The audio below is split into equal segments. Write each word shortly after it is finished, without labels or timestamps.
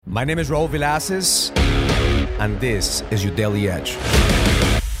My name is Raul Villacis, and this is your Daily Edge.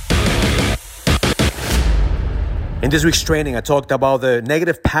 In this week's training, I talked about the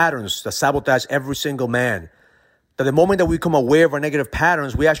negative patterns that sabotage every single man. That the moment that we become aware of our negative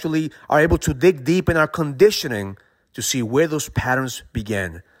patterns, we actually are able to dig deep in our conditioning to see where those patterns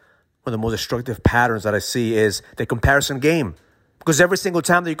began. One of the most destructive patterns that I see is the comparison game. Because every single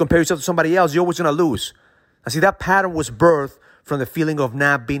time that you compare yourself to somebody else, you're always going to lose. I see that pattern was birthed from the feeling of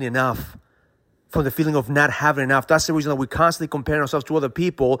not being enough, from the feeling of not having enough. That's the reason that we constantly compare ourselves to other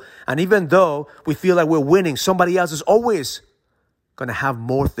people. And even though we feel like we're winning, somebody else is always going to have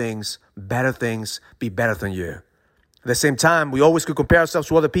more things, better things, be better than you. At the same time, we always could compare ourselves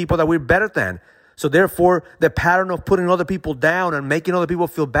to other people that we're better than. So therefore, the pattern of putting other people down and making other people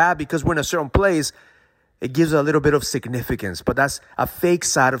feel bad because we're in a certain place, it gives a little bit of significance. But that's a fake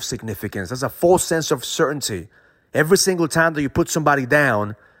side of significance. That's a false sense of certainty. Every single time that you put somebody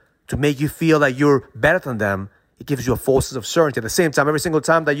down to make you feel like you're better than them, it gives you a false sense of certainty. At the same time, every single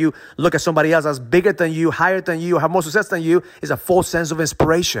time that you look at somebody else as bigger than you, higher than you, have more success than you, is a false sense of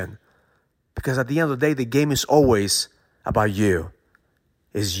inspiration. Because at the end of the day, the game is always about you.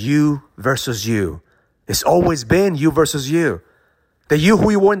 It's you versus you. It's always been you versus you. The you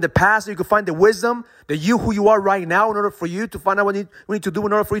who you were in the past, you can find the wisdom. The you who you are right now in order for you to find out what you need to do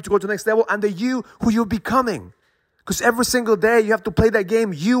in order for you to go to the next level. And the you who you're becoming. Because every single day you have to play that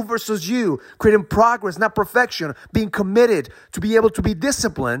game, you versus you, creating progress, not perfection, being committed to be able to be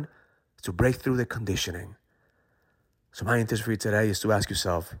disciplined to break through the conditioning. So my intent for you today is to ask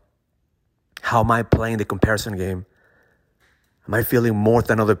yourself, how am I playing the comparison game? Am I feeling more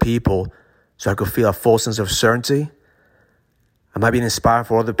than other people so I could feel a false sense of certainty? Am I being inspired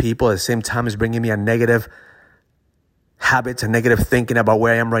for other people at the same time as bringing me a negative habit, a negative thinking about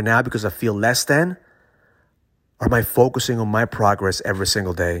where I am right now because I feel less than? Or am I focusing on my progress every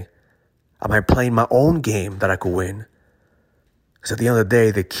single day? Am I playing my own game that I could win? Because at the end of the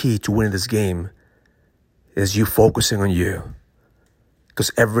day, the key to winning this game is you focusing on you. Because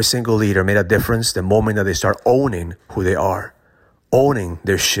every single leader made a difference the moment that they start owning who they are, owning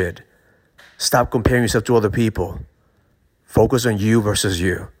their shit. Stop comparing yourself to other people. Focus on you versus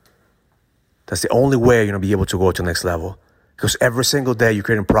you. That's the only way you're going to be able to go to the next level. Because every single day you're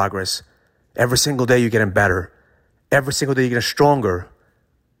creating progress. Every single day you're getting better. Every single day you're getting stronger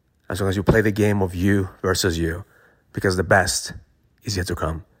as long as you play the game of you versus you. Because the best is yet to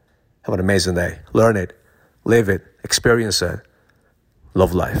come. Have an amazing day. Learn it. Live it. Experience it.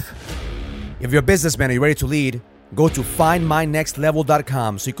 Love life. If you're a businessman and you're ready to lead, go to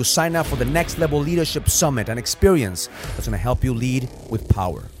findmynextlevel.com so you can sign up for the Next Level Leadership Summit, an experience that's going to help you lead with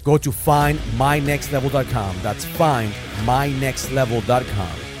power. Go to findmynextlevel.com. That's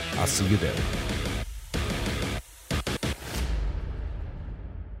findmynextlevel.com. I'll see you there.